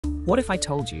What if I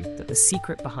told you that the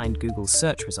secret behind Google's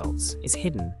search results is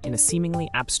hidden in a seemingly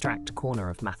abstract corner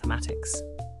of mathematics?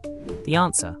 The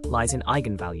answer lies in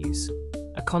eigenvalues,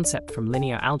 a concept from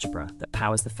linear algebra that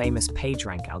powers the famous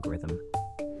PageRank algorithm.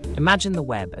 Imagine the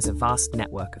web as a vast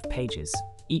network of pages,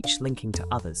 each linking to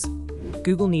others.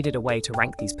 Google needed a way to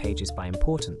rank these pages by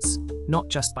importance, not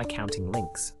just by counting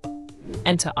links.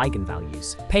 Enter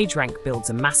eigenvalues. PageRank builds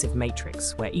a massive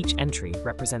matrix where each entry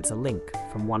represents a link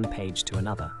from one page to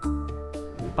another.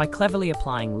 By cleverly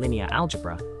applying linear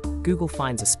algebra, Google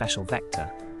finds a special vector,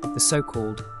 the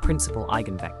so-called principal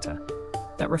eigenvector,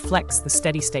 that reflects the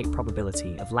steady-state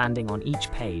probability of landing on each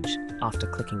page after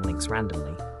clicking links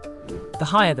randomly. The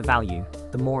higher the value,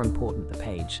 the more important the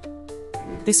page.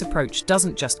 This approach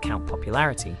doesn't just count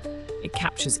popularity, it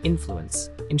captures influence,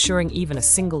 ensuring even a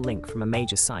single link from a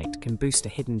major site can boost a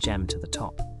hidden gem to the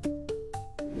top.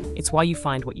 It's why you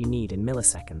find what you need in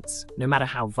milliseconds, no matter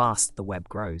how vast the web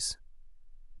grows.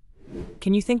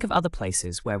 Can you think of other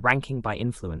places where ranking by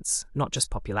influence, not just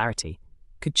popularity,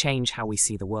 could change how we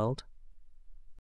see the world?